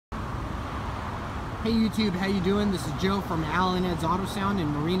Hey YouTube, how you doing? This is Joe from Al and Ed's Autosound in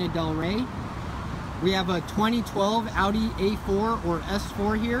Marina del Rey. We have a 2012 Audi A4 or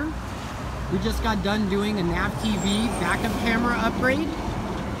S4 here. We just got done doing a NavTv backup camera upgrade.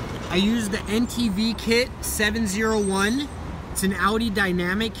 I used the NTV Kit 701. It's an Audi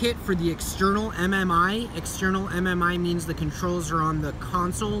dynamic kit for the external MMI. External MMI means the controls are on the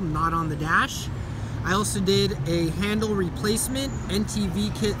console, not on the dash. I also did a handle replacement,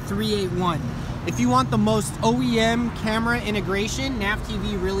 NTV Kit 381. If you want the most OEM camera integration,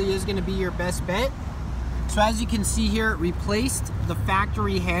 NavTv really is going to be your best bet. So as you can see here, it replaced the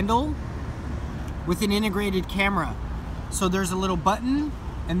factory handle with an integrated camera. So there's a little button,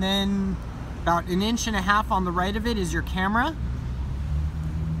 and then about 1.5 inches on the right of it is your camera.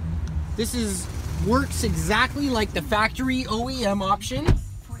 This works exactly like the factory OEM option.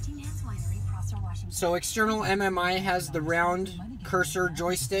 So external MMI has the round cursor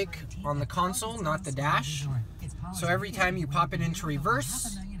joystick on the console, not the dash. So every time you pop it into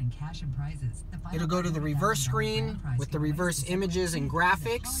reverse, it'll go to the reverse screen with the reverse images and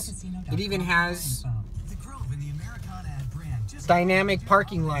graphics. It even has dynamic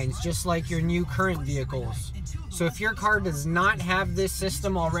parking lines, just like your new current vehicles. So if your car does not have this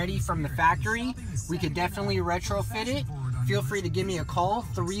system already from the factory, we could definitely retrofit it. Feel free to give me a call,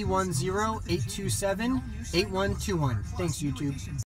 310-827-8121. Thanks, YouTube.